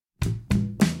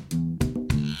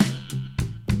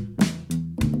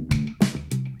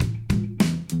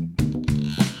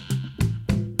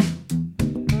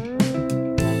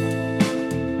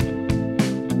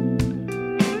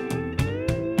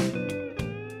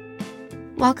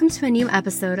Welcome to a new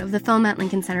episode of the Film at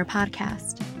Lincoln Center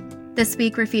podcast. This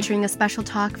week we're featuring a special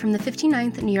talk from the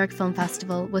 59th New York Film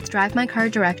Festival with Drive My Car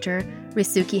director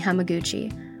Ryusuke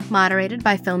Hamaguchi, moderated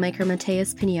by filmmaker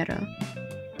Matheus Pinheiro.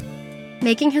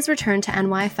 Making his return to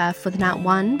NYFF with not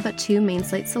one but two main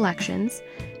slate selections,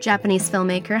 Japanese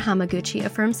filmmaker Hamaguchi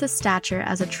affirms his stature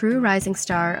as a true rising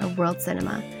star of world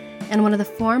cinema and one of the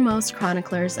foremost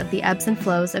chroniclers of the ebbs and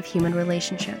flows of human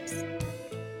relationships.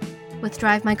 With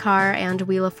Drive My Car and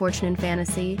Wheel of Fortune and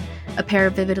Fantasy, a pair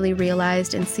of vividly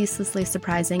realized and ceaselessly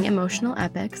surprising emotional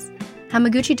epics,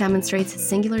 Hamaguchi demonstrates his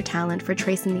singular talent for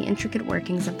tracing the intricate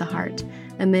workings of the heart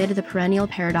amid the perennial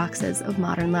paradoxes of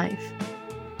modern life.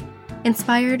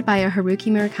 Inspired by a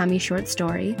Haruki Murakami short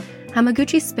story,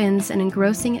 Hamaguchi spins an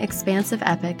engrossing, expansive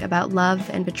epic about love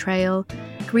and betrayal,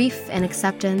 grief and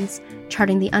acceptance,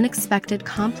 charting the unexpected,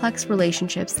 complex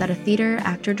relationships that a theater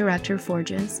actor-director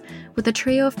forges with a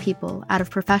trio of people out of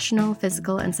professional,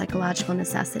 physical, and psychological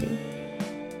necessity.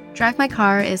 Drive My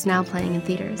Car is now playing in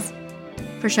theaters.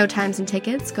 For showtimes and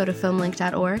tickets, go to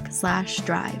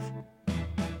filmlink.org/drive.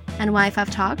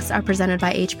 NYFF Talks are presented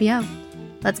by HBO.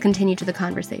 Let's continue to the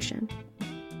conversation.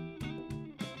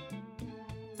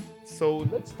 So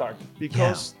let's start,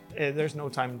 because there's no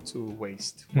time to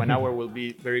waste. 1 hour will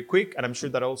be very quick, and I'm sure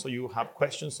that also you have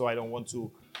questions, so I don't want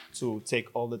to take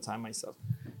all the time myself.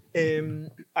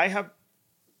 I have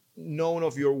known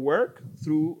of your work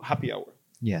through Happy Hour.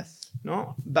 Yes.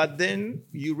 No, but then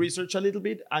you research a little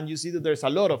bit and you see that there's a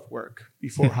lot of work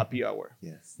before Happy Hour.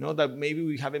 Yes. No, that maybe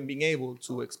we haven't been able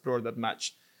to explore that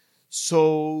much.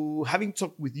 So having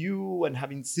talked with you and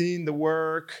having seen the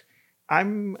work,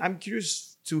 I'm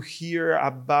curious to hear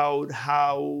about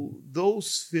how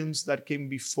those films that came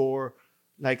before,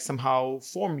 like, somehow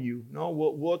form you. No,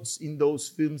 what's in those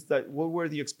films, what were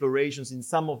the explorations in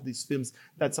some of these films,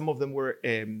 that some of them were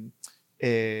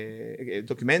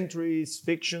documentaries,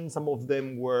 fiction, some of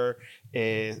them were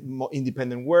more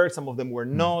independent work, some of them were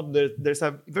not. There's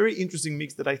a very interesting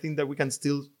mix that I think that we can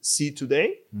still see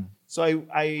today. So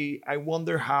I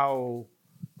wonder how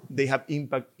they have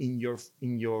impact in your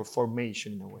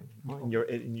formation in a way, no?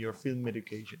 in your film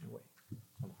education in a way.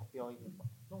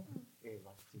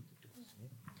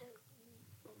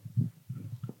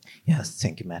 Yes,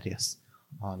 thank you, Matthias.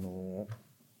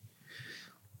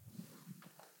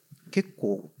 結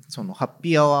構そのハッ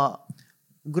ピーアワー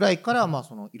ぐらいから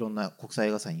そのいろんな国際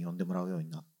映画祭に呼んでもらうように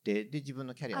なって、で自分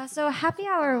のキャリア。So Happy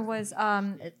Hour was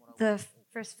the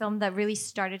first film that really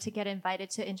started to get invited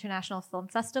to international film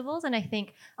festivals, and I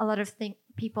think a lot of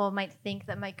people might think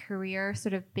that my career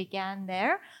sort of began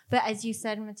there. But as you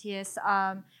said, Matthias,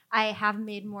 I have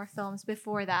made more films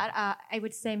before that. I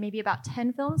would say maybe about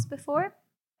 10 films before.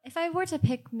 If I were to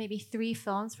pick maybe 3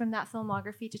 films from that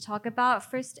filmography to talk about,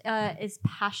 first is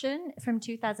Passion from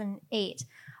 2008.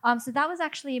 So that was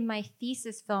actually my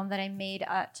thesis film that I made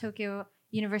at Tokyo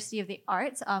University of the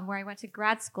Arts, where I went to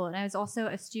grad school, and I was also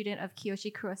a student of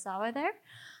Kiyoshi Kurosawa there.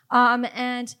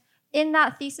 And in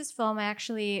that thesis film, I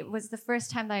actually was the first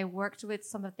time that I worked with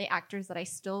some of the actors that I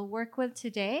still work with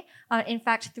today. In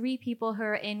fact, 3 people who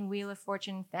are in Wheel of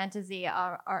Fortune Fantasy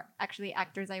are actually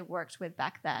actors I worked with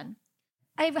back then.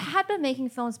 I had been making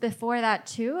films before that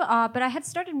too, but I had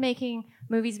started making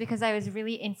movies because I was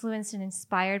really influenced and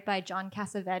inspired by John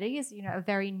Cassavetes, a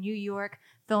very New York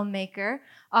filmmaker.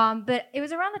 But it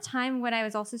was around the time when I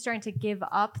was also starting to give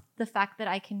up the fact that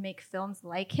I can make films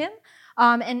like him.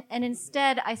 And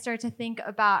instead, I started to think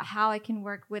about how I can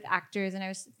work with actors, and I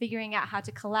was figuring out how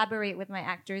to collaborate with my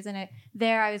actors. And I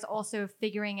was also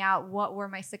figuring out what were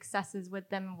my successes with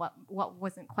them, what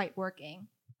wasn't quite working.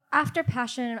 After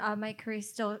Passion, my career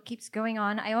still keeps going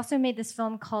on. I also made this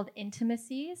film called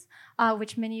Intimacies,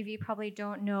 which many of you probably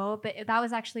don't know, but that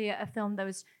was actually a film that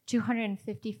was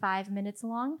 255 minutes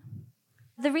long.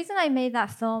 The reason I made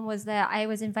that film was that I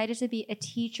was invited to be a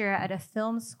teacher at a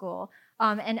film school,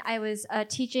 and I was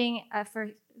teaching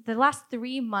for the last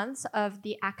 3 months of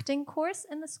the acting course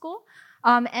in the school,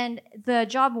 and the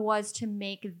job was to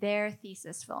make their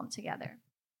thesis film together.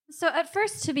 So at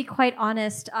first, to be quite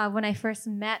honest, when I first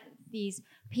met these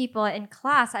people in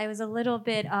class, I was a little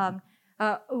bit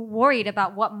worried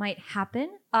about what might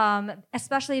happen,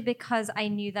 especially because I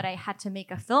knew that I had to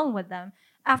make a film with them.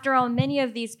 After all, many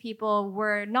of these people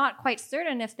were not quite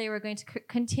certain if they were going to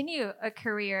continue a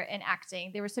career in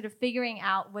acting. They were sort of figuring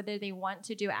out whether they want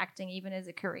to do acting even as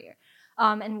a career.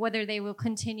 And whether they will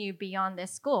continue beyond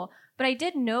this school. But I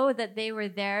did know that they were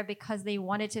there because they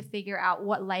wanted to figure out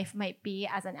what life might be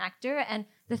as an actor. And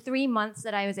the 3 months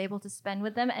that I was able to spend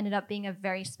with them ended up being a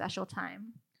very special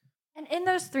time. And in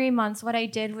those 3 months, what I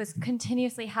did was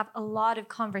continuously have a lot of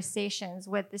conversations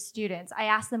with the students. I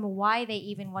asked them why they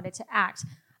even wanted to act.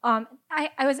 I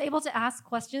was able to ask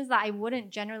questions that I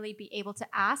wouldn't generally be able to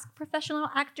ask professional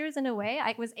actors in a way.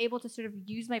 I was able to sort of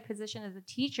use my position as a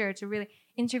teacher to really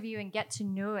interview and get to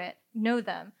know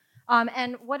them.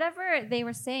 And whatever they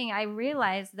were saying, I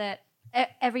realized that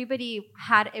everybody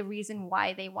had a reason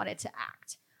why they wanted to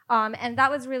act. And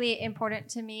that was really important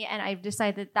to me, and I've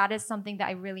decided that is something that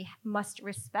I really must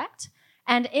respect.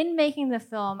 And in making the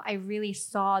film, I really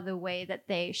saw the way that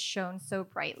they shone so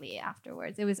brightly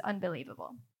afterwards. It was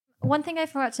unbelievable. One thing I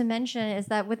forgot to mention is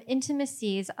that with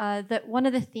Intimacies, that one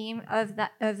of the theme of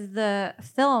the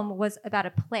film was about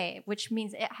a play, which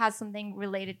means it has something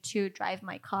related to Drive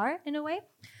My Car in a way.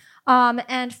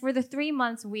 And for the 3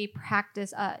 months, we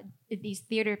practiced these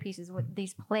theater pieces with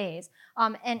these plays.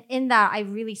 And in that, I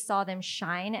really saw them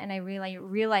shine, and I really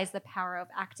realized the power of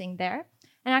acting there.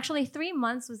 And actually, 3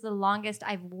 months was the longest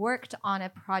I've worked on a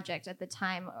project at the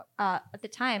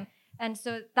time. And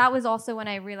so that was also when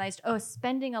I realized,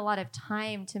 spending a lot of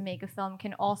time to make a film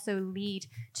can also lead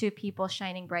to people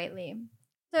shining brightly.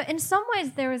 So in some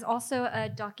ways, there was also a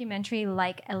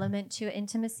documentary-like element to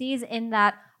Intimacies in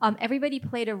that everybody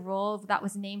played a role that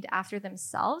was named after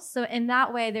themselves. So in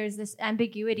that way, there's this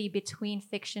ambiguity between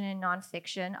fiction and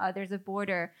nonfiction. There's a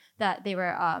border that they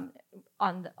were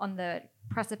on the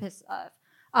precipice of.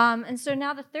 And so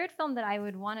now the third film that I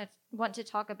would want to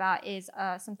talk about is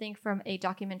something from a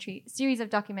series of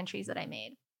documentaries that I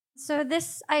made. So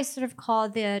this I sort of call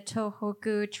the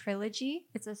Tohoku trilogy.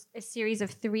 It's a series of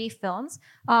 3 films.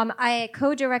 I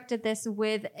co-directed this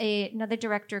with another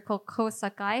director called Ko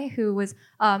Sakai, who was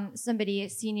somebody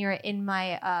senior in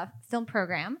my film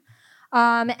program.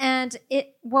 And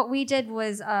what we did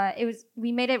was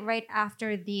we made it right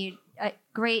after the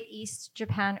Great East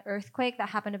Japan earthquake that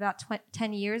happened about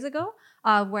 10 years ago,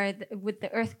 with the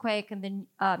earthquake and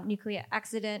the nuclear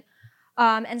accident.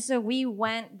 And so we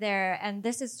went there, and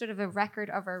this is sort of a record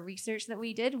of our research that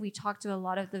we did. We talked to a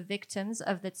lot of the victims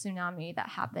of the tsunami that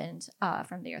happened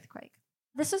from the earthquake.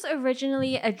 This was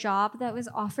originally a job that was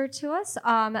offered to us,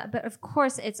 but of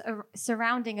course it's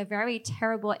surrounding a very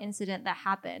terrible incident that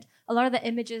happened. A lot of the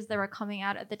images that were coming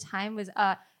out at the time was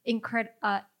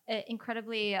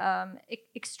incredibly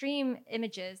extreme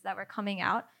images that were coming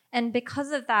out. And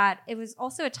because of that, it was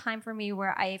also a time for me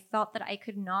where I felt that I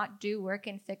could not do work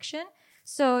in fiction.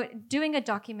 So doing a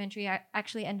documentary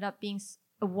actually ended up being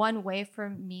one way for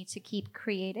me to keep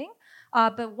creating.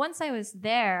 But once I was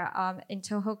there in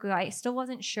Tohoku, I still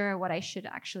wasn't sure what I should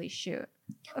actually shoot.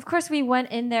 Of course, we went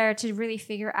in there to really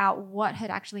figure out what had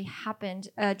actually happened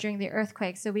during the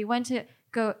earthquake. So we went to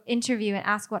go interview and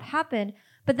ask what happened.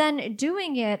 But then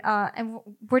doing it, and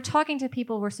we're talking to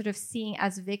people we're sort of seeing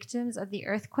as victims of the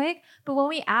earthquake. But when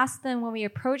we asked them, when we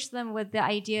approached them with the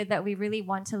idea that we really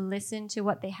want to listen to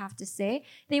what they have to say,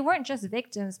 they weren't just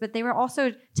victims, but they were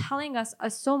also telling us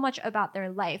so much about their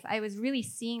life. I was really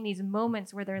seeing these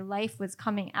moments where their life was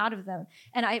coming out of them.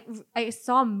 And I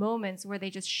saw moments where they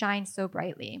just shined so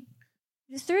brightly.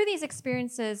 Through these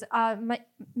experiences,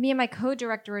 me and my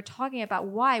co-director were talking about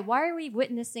why are we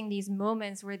witnessing these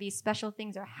moments where these special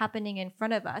things are happening in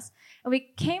front of us? And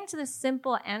we came to the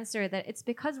simple answer that it's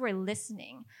because we're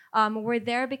listening. We're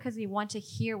there because we want to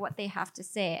hear what they have to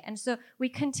say. And so we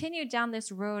continued down this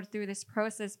road through this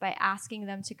process by asking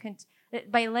them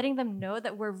by letting them know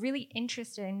that we're really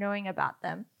interested in knowing about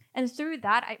them. And through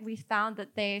that, we found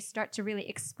that they start to really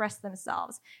express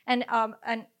themselves. And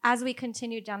as we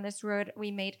continued down this road, we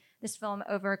made this film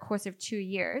over a course of 2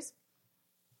 years.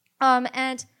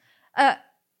 I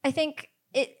think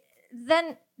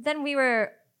then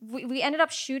we ended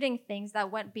up shooting things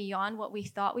that went beyond what we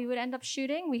thought we would end up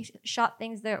shooting. We shot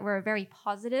things that were very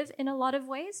positive in a lot of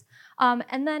ways.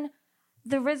 And then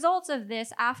the result of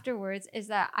this afterwards is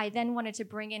that I then wanted to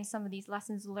bring in some of these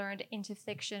lessons learned into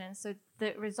fiction. And so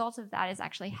the result of that is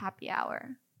actually Happy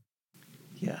Hour.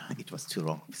 Yeah, it was too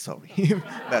long. Sorry.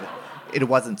 But it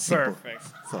wasn't simple. Perfect.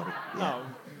 Sorry. No,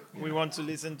 we want to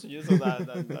listen to you, so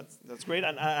that's great.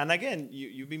 And again,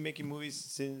 you've been making movies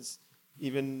since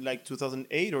even like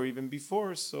 2008 or even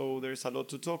before, so there's a lot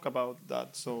to talk about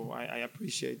that. So I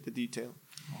appreciate the detail.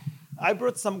 I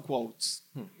brought some quotes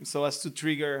so as to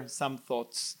trigger some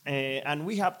thoughts. And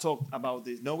we have talked about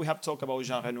this. No, we have talked about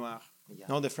Jean Renoir,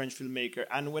 the French filmmaker.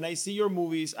 And when I see your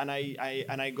movies and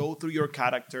I go through your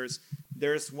characters,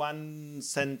 there's one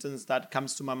sentence that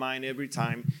comes to my mind every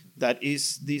time. That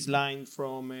is this line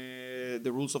from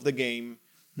The Rules of the Game,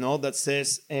 that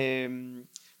says,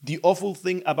 the awful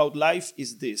thing about life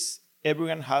is this: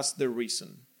 everyone has their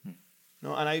reason.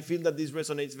 No? And I feel that this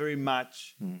resonates very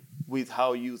much with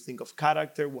how you think of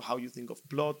character, how you think of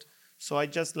plot. So I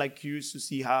just curious to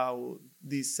see how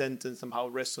this sentence somehow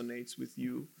resonates with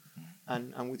you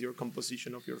and with your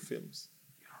composition of your films.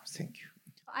 Thank you.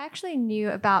 I actually knew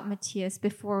about Matthias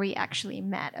before we actually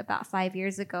met about 5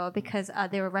 years ago because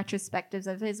there were retrospectives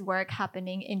of his work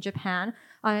happening in Japan.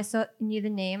 I knew the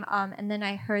name, and then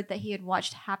I heard that he had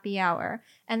watched Happy Hour.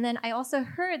 And then I also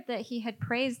heard that he had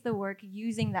praised the work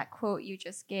using that quote you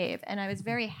just gave. And I was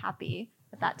very happy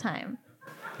at that time.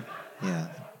 Yeah.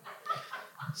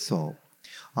 So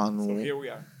here we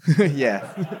are. Yes.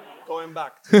 Going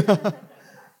back.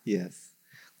 Yes.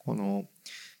 この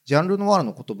ジャンルノワール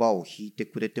の言葉を引いて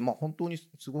くれて、本当に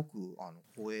すごく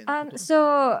光栄なことだと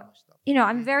思いました。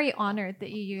I'm very honored that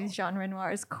you use Jean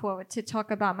Renoir's quote to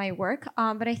talk about my work.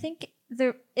 But I think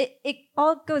it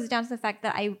all goes down to the fact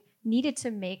that I needed to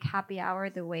make Happy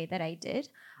Hour the way that I did,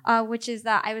 which is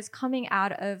that I was coming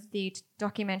out of the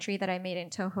documentary that I made in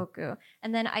Tohoku.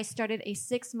 And then I started a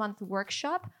 6-month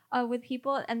workshop with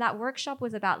people. And that workshop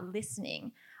was about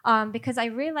listening. Because I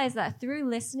realized that through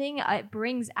listening, it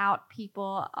brings out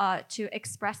people to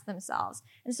express themselves.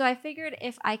 And so I figured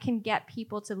if I can get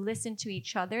people to listen to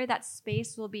each other, that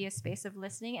space will be a space of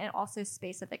listening and also a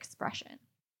space of expression.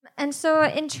 And so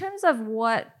in terms of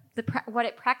what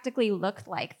it practically looked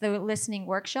like, the listening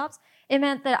workshops, it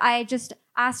meant that I just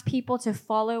asked people to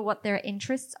follow what their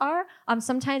interests are.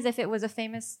 Sometimes if it was a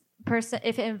famous person,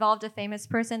 if it involved a famous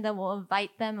person, then we'll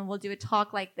invite them and we'll do a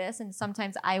talk like this. And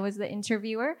sometimes I was the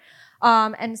interviewer.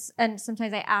 And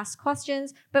sometimes I asked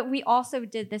questions, but we also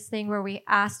did this thing where we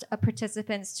asked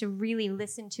participants to really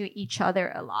listen to each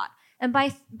other a lot. And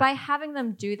by having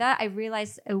them do that, I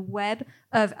realized a web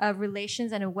of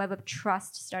relations and a web of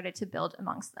trust started to build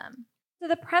amongst them. So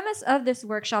the premise of this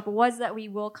workshop was that we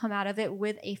will come out of it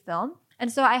with a film.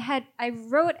 And so I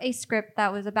wrote a script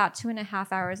that was about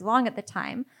 2.5 hours long at the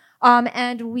time. But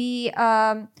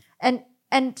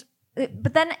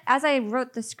then as I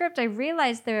wrote the script, I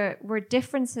realized there were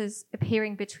differences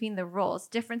appearing between the roles,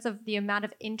 difference of the amount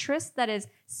of interest that is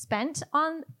spent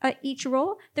on each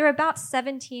role. There were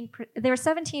 17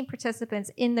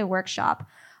 participants in the workshop.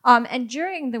 And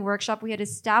during the workshop, we had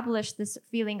established this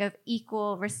feeling of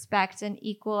equal respect and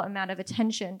equal amount of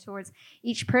attention towards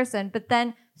each person. But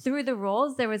then through the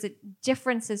roles, there was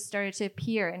differences started to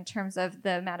appear in terms of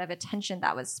the amount of attention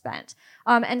that was spent.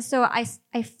 And so I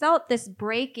felt this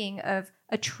breaking of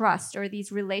a trust or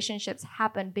these relationships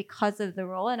happen because of the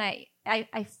role. And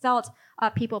I felt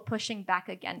people pushing back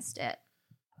against it.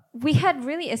 We had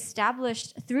really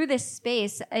established through this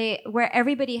space where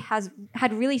everybody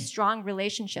had really strong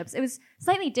relationships. It was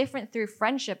slightly different through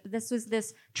friendship, but this was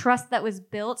this trust that was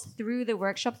built through the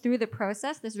workshop, through the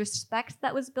process, this respect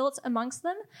that was built amongst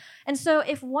them. And so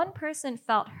if one person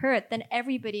felt hurt, then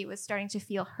everybody was starting to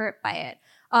feel hurt by it.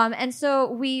 And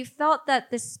so we felt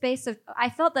that I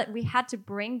felt that we had to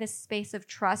bring this space of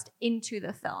trust into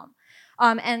the film.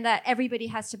 And that everybody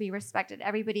has to be respected.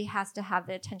 Everybody has to have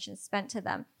the attention spent to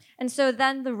them. And so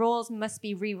then the roles must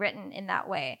be rewritten in that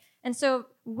way. And so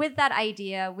with that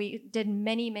idea, we did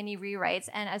many, many rewrites.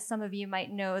 And as some of you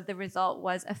might know, the result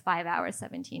was a 5-hour,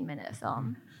 17-minute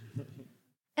film.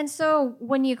 And so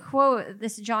when you quote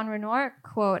this Jean Renoir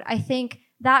quote, I think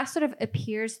that sort of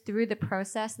appears through the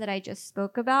process that I just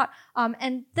spoke about.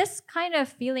 And this kind of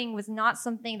feeling was not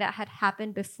something that had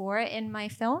happened before in my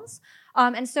films.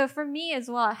 And so for me as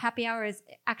well, Happy Hour is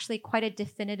actually quite a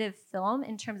definitive film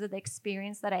in terms of the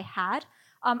experience that I had.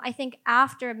 I think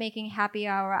after making Happy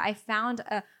Hour, I found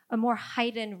a more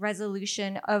heightened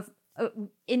resolution of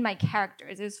in my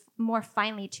characters. It was more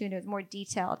finely tuned, it was more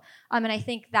detailed. And I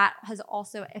think that has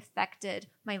also affected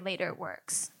my later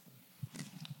works.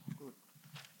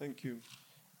 Thank you.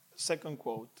 Second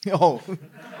quote. Oh.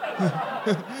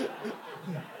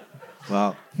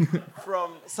 Wow.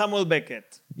 From Samuel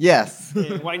Beckett. Yes.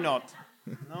 Why not?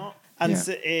 No. And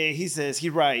he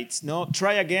writes, no,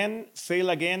 try again,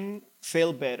 fail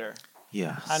better.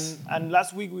 Yes. And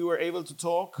last week we were able to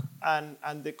talk and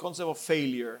the concept of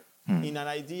failure in an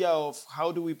idea of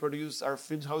how do we produce our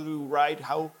films, how do we write,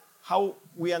 how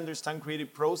we understand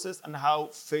creative process, and how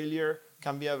failure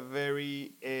can be a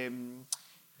very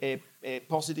a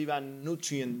positive and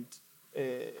nutrient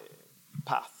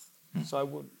path.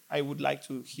 So I would like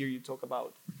to hear you talk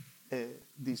about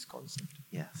this concept.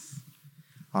 Yes.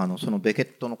 そのベケ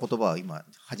ットの言葉は今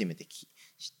初めて知っ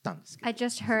たんですけど。I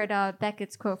just heard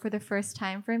Beckett's quote for the first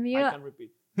time from you. I can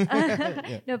repeat.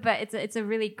 No, but it's a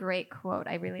really great quote.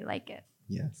 I really like it.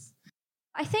 Yes.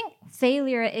 I think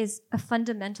failure is a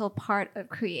fundamental part of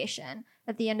creation.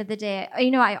 At the end of the day,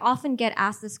 I often get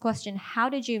asked this question, how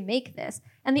did you make this?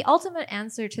 And the ultimate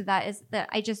answer to that is that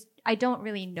I don't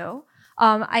really know.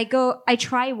 I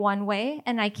try one way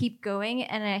and I keep going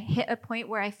and I hit a point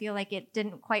where I feel like it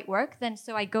didn't quite work. Then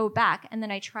so I go back and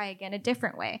then I try again a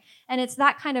different way. And it's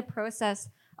that kind of process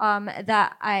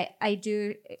that I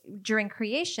do during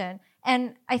creation.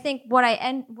 And I think what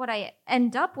I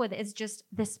end up with is just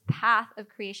this path of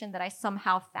creation that I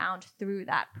somehow found through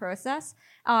that process.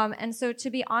 And so to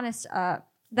be honest,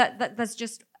 that's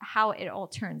just how it all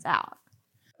turns out.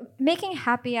 Making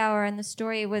Happy Hour and the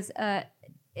story was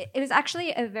it was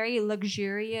actually a very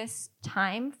luxurious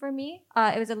time for me.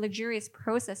 It was a luxurious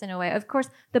process in a way. Of course,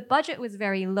 the budget was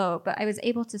very low, but I was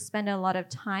able to spend a lot of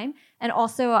time. And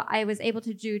also I was able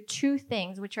to do two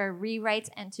things, which are rewrites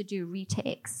and to do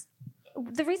retakes.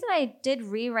 The reason I did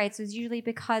rewrites was usually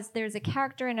because there's a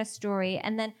character in a story,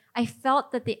 and then I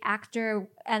felt that the actor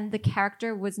and the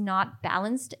character was not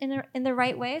balanced in the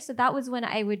right way. So that was when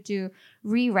I would do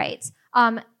rewrites.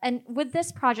 And with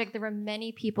this project, there were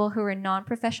many people who were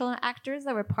non-professional actors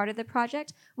that were part of the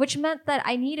project, which meant that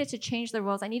I needed to change the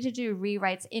roles. I needed to do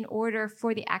rewrites in order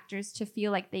for the actors to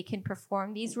feel like they can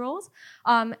perform these roles.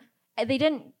 They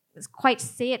didn't quite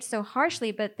say it so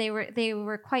harshly, but they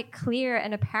were quite clear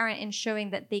and apparent in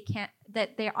showing that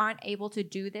they aren't able to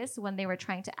do this when they were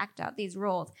trying to act out these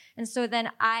roles. And so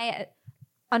then I,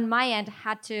 on my end,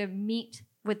 had to meet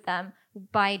with them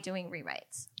by doing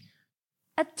rewrites.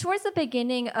 Towards the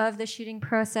beginning of the shooting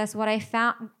process, what I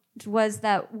found was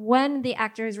that when the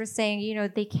actors were saying,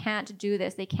 they can't do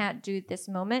this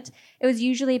moment, it was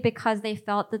usually because they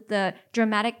felt that the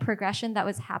dramatic progression that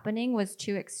was happening was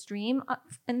too extreme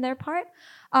in their part.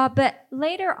 But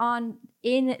later on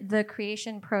in the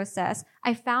creation process,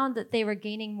 I found that they were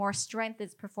gaining more strength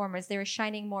as performers. They were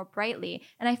shining more brightly.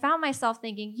 And I found myself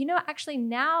thinking, actually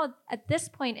now at this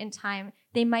point in time,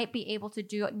 they might be able to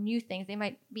do new things. They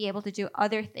might be able to do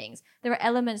other things. There were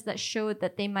elements that showed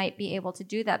that they might be able to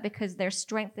do that because their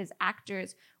strength as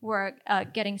actors were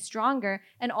getting stronger.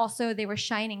 And also they were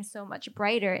shining so much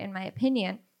brighter, in my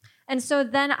opinion. And so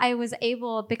then I was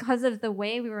able, because of the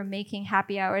way we were making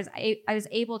Happy Hours, I was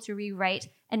able to rewrite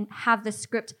and have the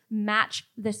script match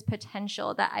this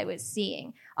potential that I was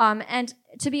seeing. And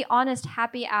to be honest,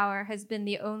 Happy Hour has been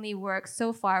the only work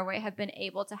so far where I have been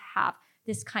able to have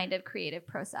this kind of creative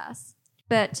process.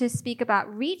 But to speak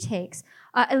about retakes,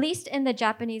 at least in the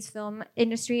Japanese film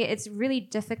industry, it's really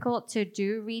difficult to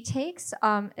do retakes,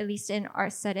 at least in our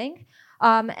setting.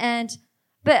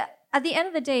 But at the end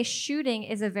of the day, shooting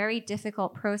is a very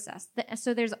difficult process.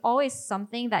 So there's always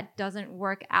something that doesn't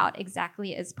work out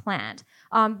exactly as planned.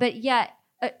 But yet,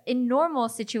 in normal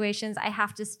situations, I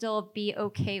have to still be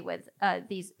okay with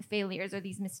these failures or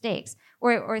these mistakes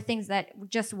or things that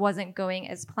just wasn't going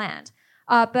as planned.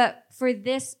 But for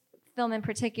this film in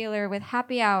particular with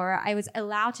Happy Hour, I was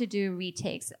allowed to do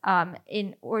retakes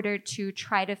in order to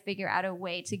try to figure out a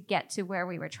way to get to where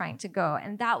we were trying to go.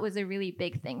 And that was a really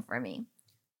big thing for me.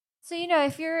 So,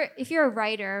 if you're a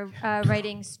writer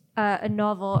writing a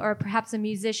novel, or perhaps a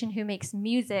musician who makes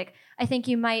music, I think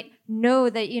you might know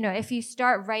that, if you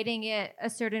start writing it a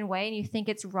certain way and you think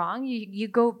it's wrong, you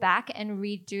go back and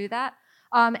redo that.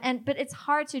 But it's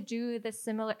hard to do a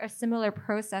similar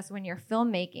process when you're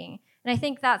filmmaking. And I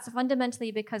think that's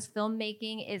fundamentally because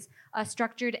filmmaking is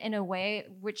structured in a way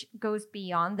which goes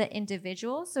beyond the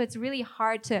individual. So it's really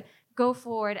hard to go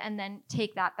forward and then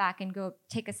take that back and go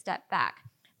take a step back.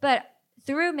 But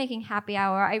through making Happy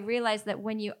Hour, I realized that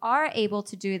when you are able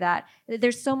to do that,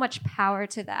 there's so much power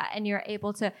to that, and you're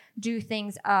able to do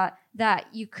things that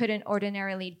you couldn't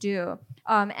ordinarily do.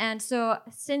 And so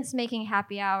since making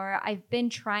Happy Hour, I've been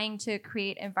trying to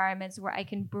create environments where I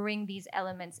can bring these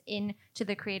elements into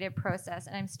the creative process,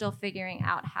 and I'm still figuring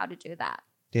out how to do that.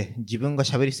 で、自分が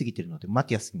喋りすぎてるので、マ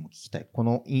ティアスにも聞きたい。こ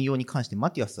の引用に関して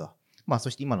マティアスはそ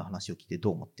して今の話を聞いてど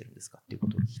う思ってるんですかっていうこ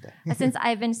とを聞きたい。Since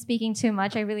I've been speaking too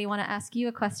much, I really want to ask you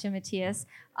a question, Matthias.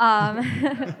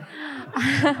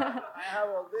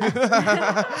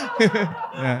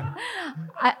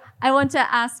 I want to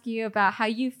ask you about how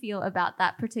you feel about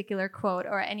that particular quote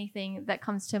or anything that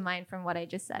comes to mind from what I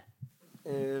just said.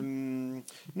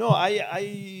 No,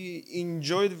 I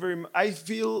enjoyed very much. I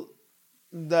feel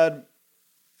that,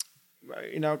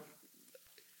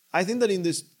 I think that in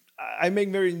this, I make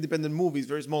very independent movies,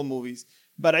 very small movies,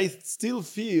 but I still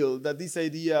feel that this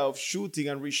idea of shooting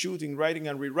and reshooting, writing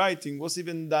and rewriting was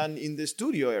even done in the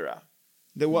studio era.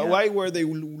 Why were they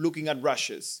looking at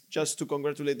rushes? Just to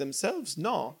congratulate themselves?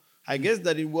 No. I guess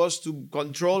that it was to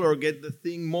control or get the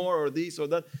thing more or this or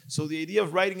that. So the idea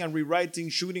of writing and rewriting,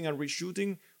 shooting and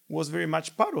reshooting was very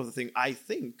much part of the thing, I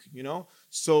think,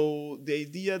 So the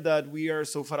idea that we are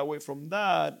so far away from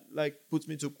that, puts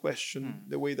me to question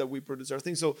the way that we produce our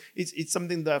things. So it's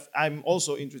something that I'm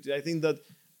also interested. I think that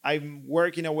I'm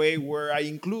working in a way where I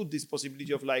include this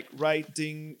possibility of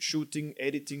writing, shooting,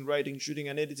 editing, writing, shooting,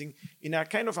 and editing in a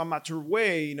kind of amateur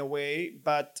way, in a way,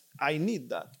 but I need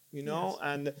that, Yes.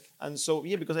 And so,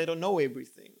 because I don't know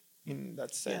everything in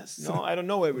that sense. Yes. No, I don't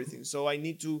know everything. So I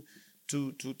need to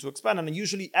expand. And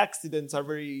usually accidents are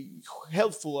very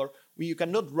helpful, or you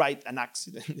cannot write an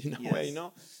accident in a way,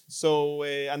 So,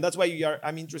 and that's why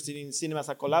I'm interested in cinema as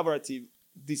a collaborative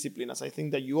discipline, as I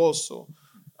think that you also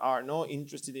are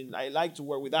interested in. I like to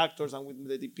work with actors and with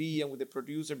the DP and with the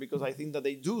producer, because I think that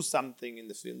they do something in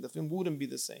the film. The film wouldn't be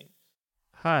the same.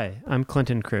 Hi, I'm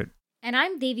Clinton Crute. And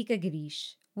I'm Devika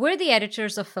Girish. We're the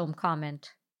editors of Film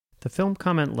Comment. The Film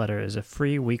Comment Letter is a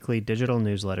free weekly digital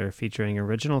newsletter featuring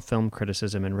original film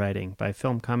criticism and writing by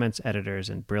Film Comment's editors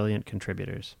and brilliant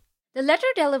contributors. The letter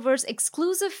delivers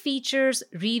exclusive features,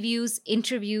 reviews,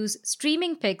 interviews,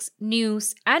 streaming picks,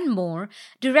 news, and more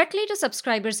directly to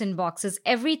subscribers' inboxes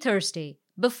every Thursday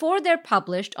before they're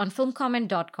published on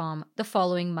filmcomment.com the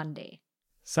following Monday.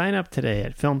 Sign up today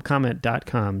at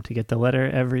filmcomment.com to get the letter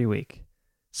every week.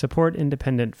 Support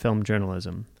independent film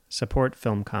journalism. Support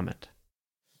Film Comment.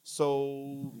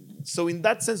 So in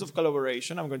that sense of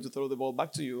collaboration, I'm going to throw the ball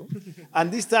back to you.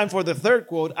 And this time for the third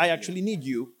quote, I actually need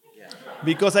you.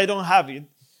 Because I don't have it,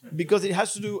 because it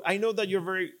has to do, I know that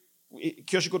Kiyoshi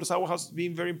Kurosawa has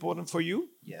been very important for you.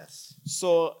 Yes.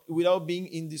 So without being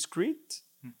indiscreet,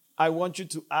 I want you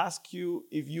to ask you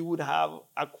if you would have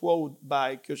a quote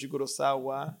by Kiyoshi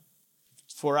Kurosawa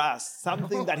for us,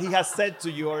 something that he has said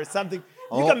to you or something.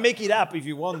 You can make it up if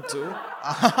you want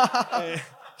to.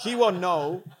 He won't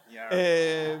know.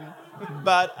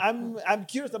 But I'm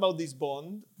curious about this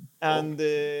Bond. And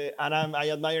I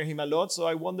admire him a lot, so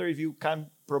I wonder if you can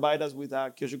provide us with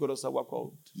a Kiyoshi Kurosawa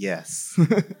quote. Yes.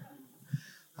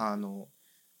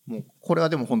 もうこれは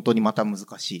でも本当にまた難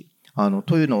しい。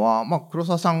というのは、黒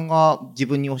沢さんが自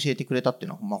分に教えてくれたっていう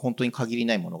のは、本当に限り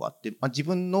ないものがあって、自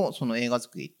分のその映画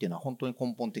作りっていうのは本当に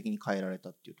根本的に変えられ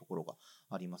たっていうところが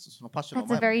あります。そのパッションの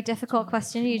前 That's a very difficult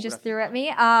question you just threw at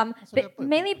me. But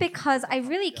mainly because I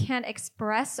really can't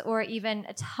express or even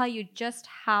tell you just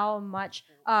how much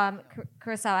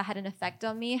Kurosawa had an effect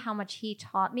on me, how much he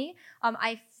taught me.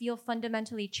 I feel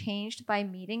fundamentally changed by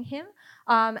meeting him.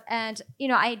 And,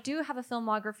 I do have a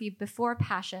filmography before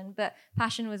Passion, but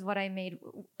Passion was what I made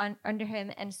under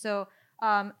him. And so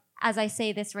as I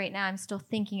say this right now, I'm still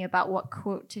thinking about what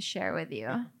quote to share with you.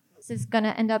 This is going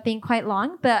to end up being quite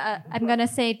long, but I'm going to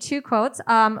say two quotes.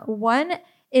 One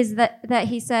is that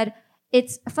he said,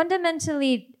 it's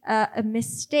fundamentally a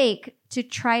mistake to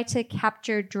try to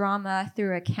capture drama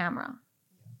through a camera.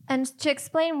 And to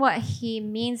explain what he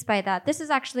means by that, this is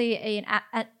actually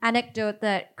an anecdote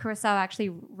that Kurosawa actually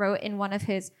wrote in one of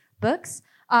his books.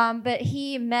 But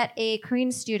he met a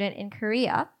Korean student in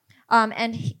Korea,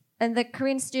 and the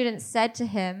Korean student said to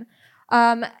him,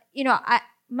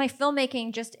 my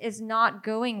filmmaking just is not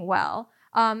going well.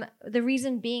 The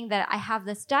reason being that I have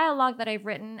this dialogue that I've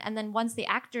written, and then once the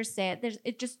actors say it,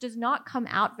 it just does not come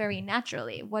out very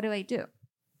naturally. What do I do?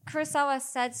 Kurosawa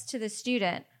says to the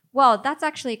student, well, that's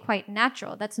actually quite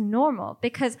natural. That's normal.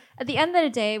 Because at the end of the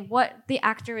day, what the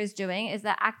actor is doing is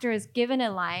that actor is given a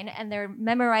line and they're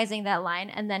memorizing that line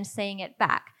and then saying it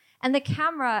back. And the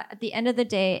camera, at the end of the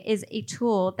day, is a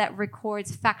tool that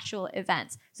records factual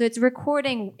events. So it's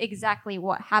recording exactly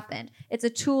what happened. It's a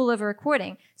tool of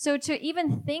recording. So to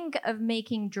even think of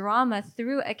making drama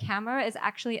through a camera is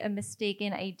actually a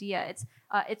mistaken idea.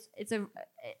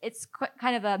 It's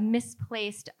kind of a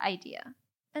misplaced idea.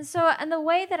 And the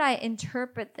way that I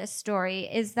interpret this story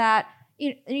is that,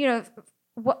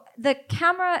 the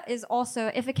camera is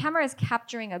also, if a camera is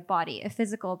capturing a body, a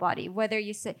physical body, whether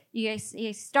you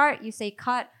start, you say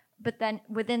cut, but then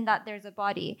within that there's a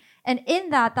body. And in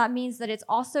that means that it's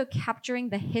also capturing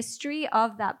the history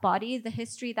of that body. The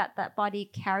history that body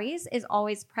carries is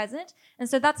always present. And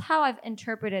so that's how I've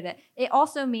interpreted it. It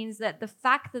also means that the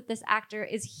fact that this actor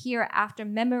is here after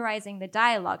memorizing the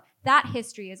dialogue, that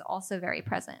history is also very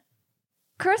present.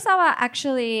 Kurosawa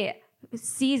actually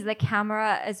sees the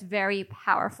camera as very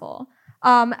powerful.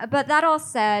 But that all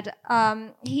said,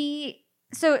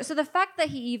 so the fact that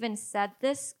he even said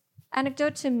this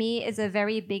anecdote to me is a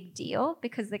very big deal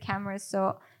because the camera is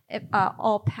so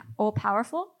all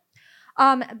powerful.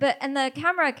 And the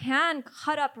camera can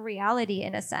cut up reality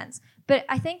in a sense. But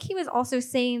I think he was also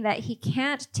saying that he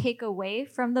can't take away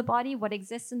from the body what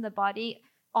exists in the body.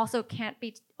 Also can't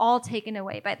be all taken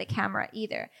away by the camera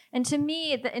either. And to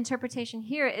me, the interpretation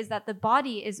here is that the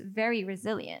body is very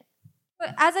resilient.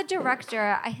 But as a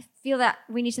director, I feel that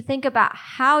we need to think about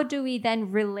how do we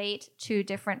then relate to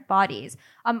different bodies?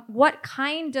 What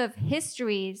kind of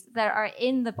histories that are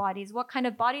in the bodies? What kind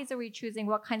of bodies are we choosing?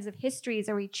 What kinds of histories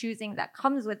are we choosing that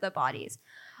comes with the bodies?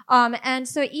 And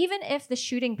so even if the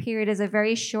shooting period is a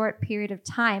very short period of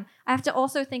time, I have to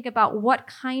also think about what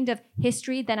kind of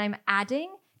history that I'm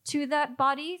adding to that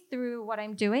body through what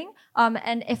I'm doing.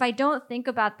 And if I don't think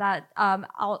about that,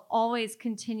 I'll always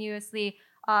continuously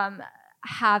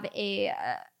have a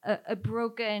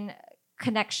broken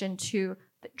connection to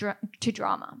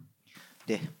drama.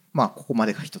 で、ここま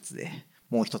でが一つで、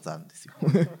もう一つあるんですよ。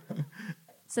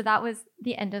So that was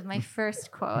the end of my first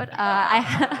quote. I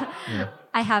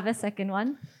have a second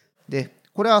one. で、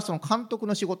これはその監督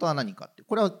の仕事は何かって、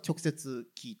これは直接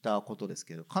聞いたことです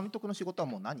けど、監督の仕事は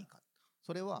もう何か。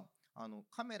それは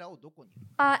カメラをどこに。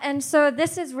And so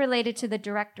this is related to the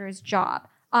director's job.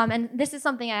 And this is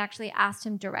something I actually asked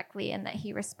him directly and that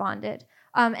he responded.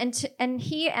 And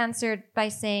he answered by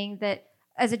saying that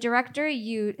as a director,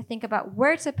 you think about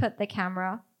where to put the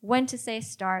camera, when to say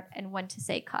start, and when to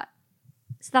say cut.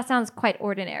 So that sounds quite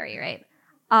ordinary, right?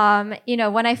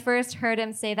 When I first heard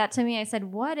him say that to me, I said,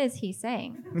 what is he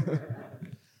saying?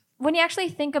 When you actually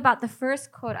think about the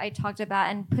first quote I talked about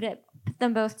and put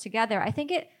them both together, I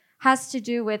think it has to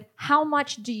do with how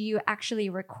much do you actually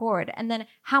record, and then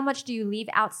how much do you leave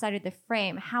outside of the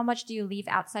frame? How much do you leave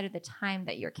outside of the time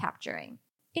that you're capturing?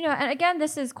 And again,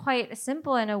 this is quite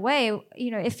simple in a way.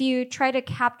 If you try to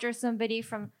capture somebody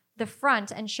from the front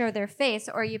and show their face,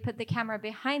 or you put the camera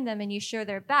behind them and you show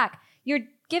their back, you're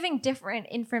giving different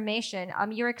information.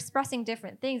 You're expressing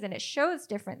different things, and it shows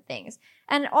different things.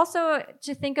 And also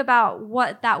to think about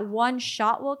what that one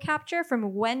shot will capture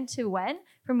from when to when,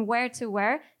 from where to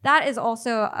where, that is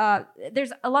also,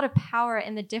 there's a lot of power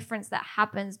in the difference that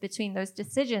happens between those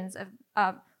decisions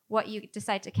of what you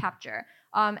decide to capture.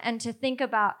 And to think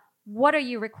about what are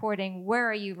you recording, where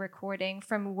are you recording,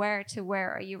 from where to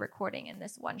where are you recording in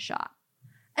this one shot.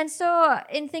 And so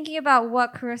in thinking about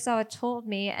what Kurosawa told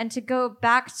me, and to go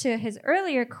back to his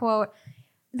earlier quote,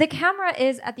 the camera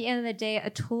is, at the end of the day, a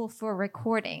tool for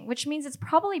recording, which means it's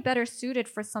probably better suited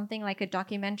for something like a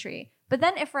documentary. But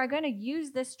then if we're going to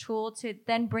use this tool to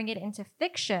then bring it into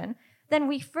fiction, then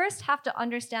we first have to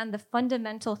understand the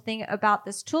fundamental thing about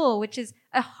this tool, which is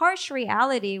a harsh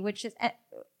reality, which is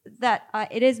that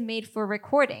it is made for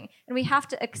recording. And we have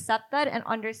to accept that and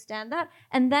understand that,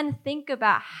 and then think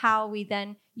about how we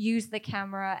then use the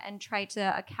camera and try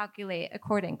to calculate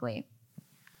accordingly.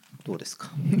 どうですか?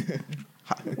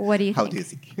 What do you How think? do you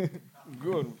think?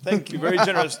 Good. Thank you. Very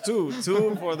generous. Two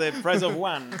for the price of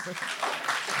one.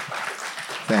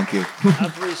 Thank you. I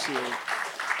appreciate it.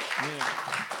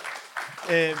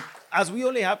 Yeah. As we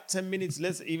only have 10 minutes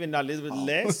less, even a little bit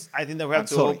less, I think that we have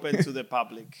to open to the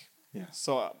public. Yeah.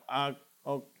 So,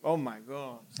 oh my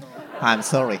God. So, I'm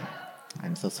sorry.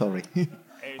 I'm so sorry.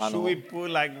 should we put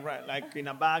like in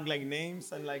a bag like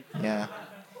names and like? Yeah.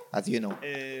 As you know,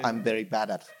 I'm very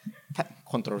bad at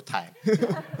control time.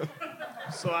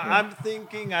 So I'm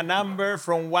thinking a number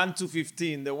from 1 to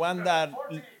 15. The one that...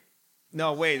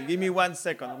 No, wait. Give me 1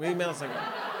 second. Give me a second.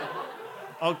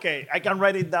 Okay. I can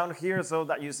write it down here so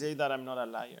that you say that I'm not a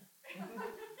liar.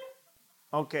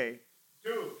 Okay.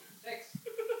 2, 6,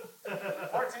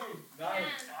 14, 9,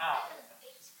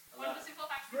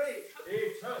 3,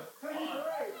 8,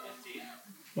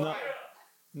 15.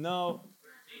 No.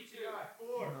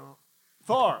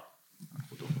 4.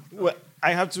 Well,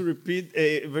 I have to repeat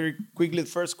very quickly. The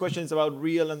first question is about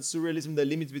real and surrealism, the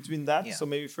limits between that. Yeah. So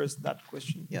maybe first that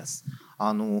question. Yes.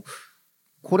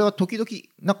 これは時々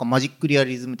なんかマジックリア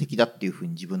リズム的だっていうふう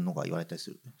に自分のが言われたり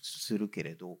するけ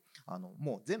れど、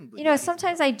もう全部。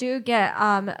Sometimes I do get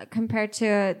compared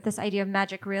to this idea of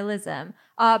magic realism,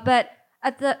 but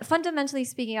fundamentally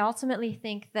speaking, I ultimately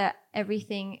think that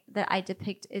everything that I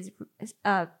depict is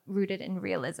rooted in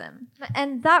realism.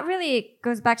 And that really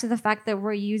goes back to the fact that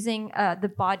we're using the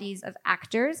bodies of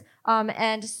actors.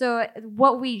 And so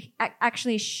what we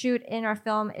actually shoot in our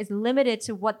film is limited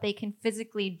to what they can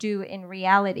physically do in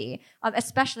reality,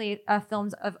 especially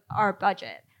films of our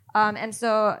budget. And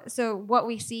so what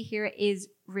we see here is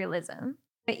realism.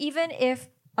 But even if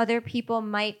other people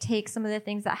might take some of the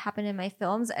things that happen in my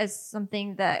films as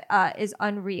something that is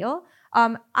unreal.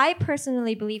 I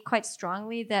personally believe quite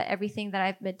strongly that everything that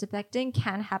I've been depicting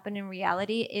can happen in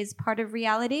reality, is part of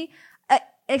reality.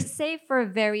 save for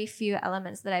very few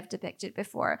elements that I've depicted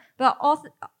before.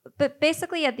 But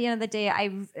basically, at the end of the day,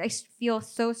 I feel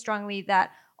so strongly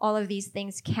that all of these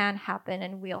things can happen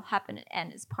and will happen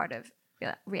and is part of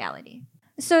reality.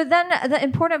 So then the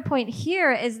important point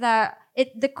here is that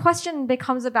the question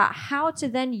becomes about how to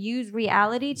then use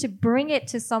reality to bring it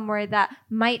to somewhere that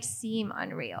might seem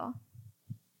unreal.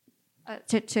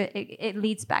 It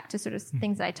leads back to sort of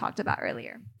things that I talked about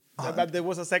earlier. But there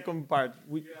was a second part.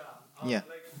 Yeah.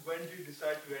 Like when do you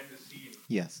decide to end the scene?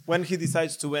 Yes. When he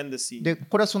decides to end the scene. で、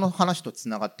これはその話とつ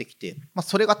ながってきて、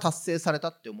それが達成された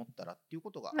って思ったらっていう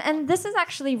ことが。And this is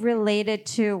actually related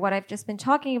to what I've just been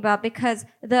talking about because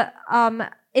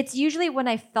it's usually when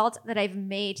I felt that I've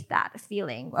made that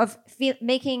feeling of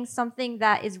making something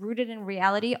that is rooted in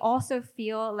reality also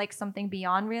feel like something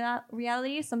beyond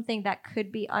reality, something that could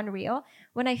be unreal.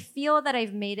 When I feel that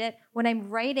I've made it, when I'm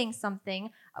writing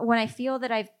something, when I feel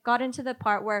that I've gotten to the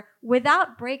part where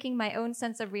without breaking my own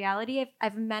sense of reality,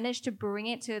 I've managed to bring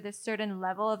it to this certain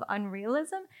level of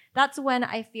unrealism, that's when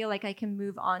I feel like I can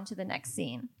move on to the next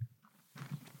scene.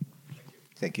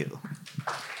 Thank you.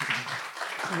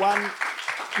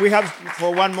 We have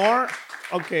for one more.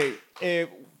 Okay.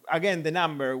 Again, the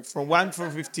number from 1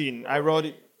 to 15. I wrote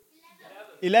it.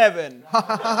 11.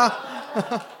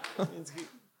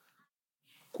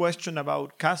 Question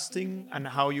about casting and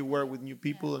how you work with new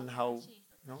people and how.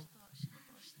 No?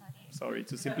 Sorry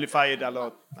to simplify it a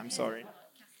lot. I'm sorry.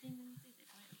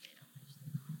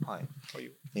 はい。 For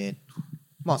you.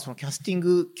 まあそのキャスティン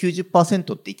グ 90%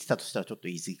 って言ってたとしたらちょっと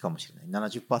言い過ぎかもしれない。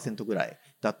70% ぐらい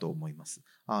だと思います。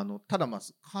ただまあ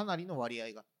かなりの割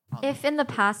合が。If in the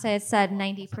past I had said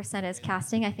 90% is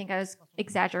casting, I think I was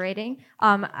exaggerating.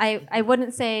 I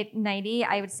wouldn't say 90,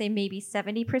 I would say maybe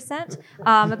 70%.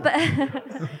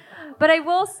 But I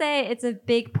will say it's a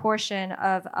big portion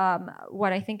of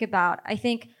what I think about. I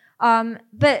think,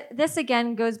 but this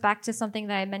again goes back to something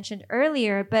that I mentioned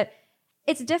earlier, but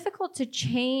it's difficult to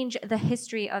change the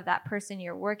history of that person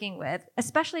you're working with,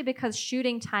 especially because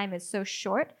shooting time is so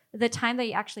short. The time that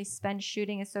you actually spend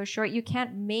shooting is so short. You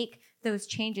can't make those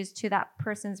changes to that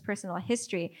person's personal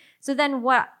history. So then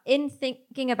in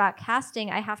thinking about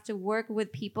casting, I have to work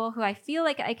with people who I feel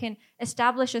like I can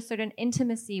establish a certain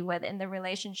intimacy with in the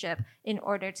relationship in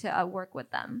order to work with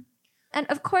them. And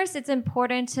of course, it's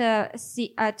important to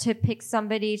pick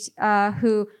somebody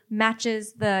who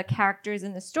matches the characters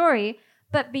in the story.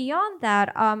 But beyond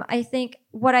that, I think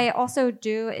what I also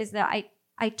do is that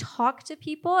I talk to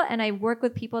people and I work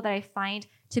with people that I find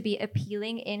to be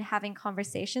appealing in having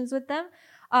conversations with them.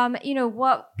 When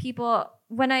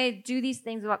I do these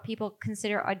things, what people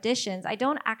consider auditions, I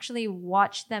don't actually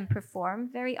watch them perform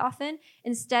very often.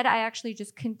 Instead, I actually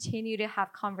just continue to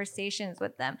have conversations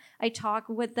with them. I talk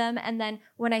with them. And then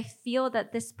when I feel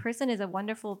that this person is a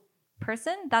wonderful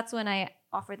person, that's when I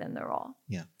offer them the role.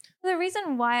 Yeah. The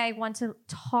reason why I want to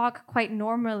talk quite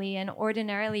normally and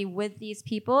ordinarily with these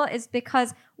people is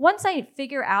because once I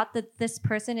figure out that this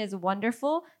person is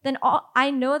wonderful, then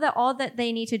I know that all that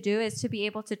they need to do is to be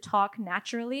able to talk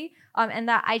naturally, and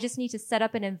that I just need to set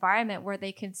up an environment where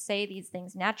they can say these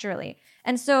things naturally.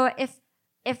 And so if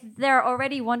they're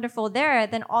already wonderful there,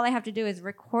 then all I have to do is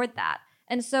record that.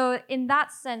 And so in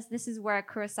that sense, this is where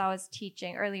Kurosawa's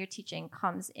earlier teaching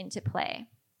comes into play.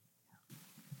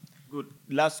 Good.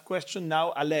 Last question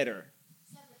now, a letter.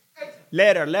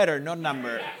 Letter, not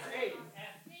number.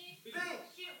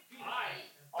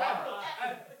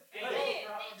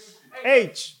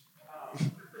 H.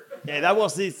 Yeah, that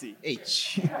was easy.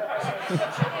 H. So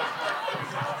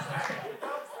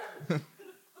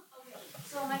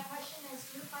my question is,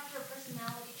 do you find your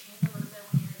personality change a little bit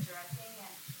when you're directing,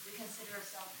 and do you consider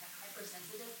yourself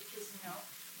hypersensitive? Because,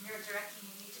 when you're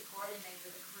directing, you need to coordinate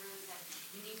with the crews, and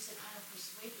you need to kind of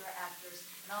persuade your actors,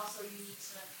 and also you need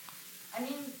to,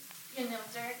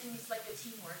 directing is like a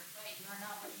teamwork, right? You're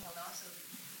not working alone,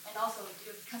 and also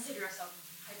do you consider yourself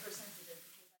hypersensitive?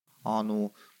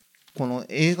 この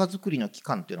映画作りの期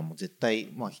間っていうのはもう絶対、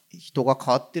人が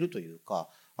変わってるというか、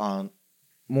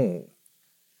もう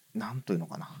なんというの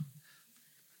かな、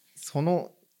その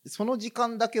時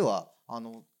間だけは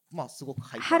すごく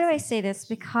ハイパー。 How do I say this?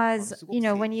 Because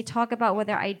when you talk about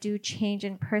whether I do change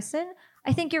in person,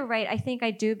 I think you're right. I think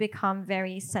I do become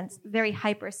very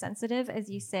hypersensitive, as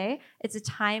you say. It's a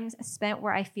time spent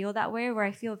where I feel that way, where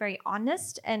I feel very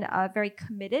honest and very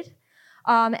committed.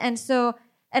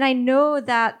 And I know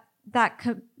that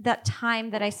time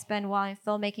that I spend while I'm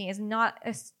filmmaking is not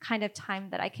a kind of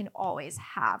time that I can always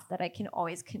have, that I can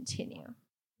always continue.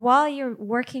 while you're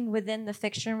working within the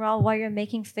fiction realm, while you're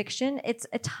making fiction, it's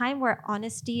a time where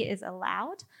honesty is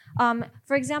allowed.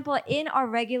 For example, in our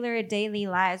regular daily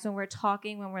lives, when we're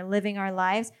talking, when we're living our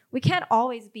lives, we can't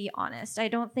always be honest. I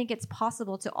don't think it's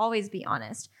possible to always be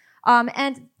honest.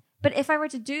 But if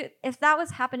that was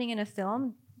happening in a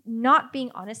film, not being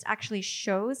honest actually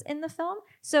shows in the film.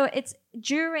 So it's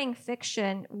during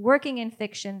fiction, working in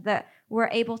fiction, that we're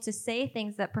able to say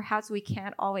things that perhaps we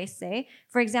can't always say.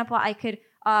 For example, I could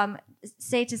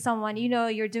say to someone,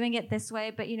 you're doing it this way,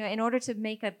 but in order to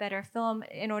make a better film,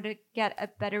 in order to get a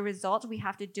better result, we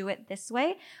have to do it this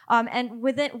way. And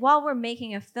while we're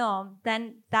making a film,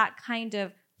 then that kind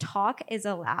of talk is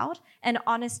allowed, and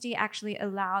honesty actually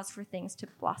allows for things to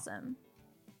blossom.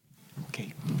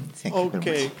 Okay. Thank you very much.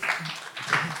 Okay.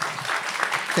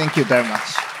 Thank you very much.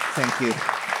 Thank you.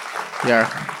 Yeah.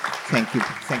 Thank you.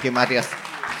 Thank you, Matthias.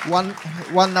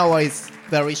 1 hour is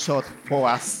very short for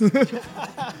us.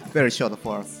 Very short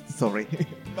for us. Sorry.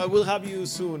 But we'll have you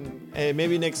soon,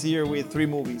 maybe next year with 3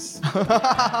 movies.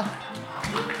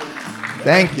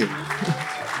 Thank you.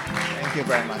 Thank you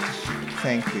very much.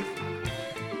 Thank you.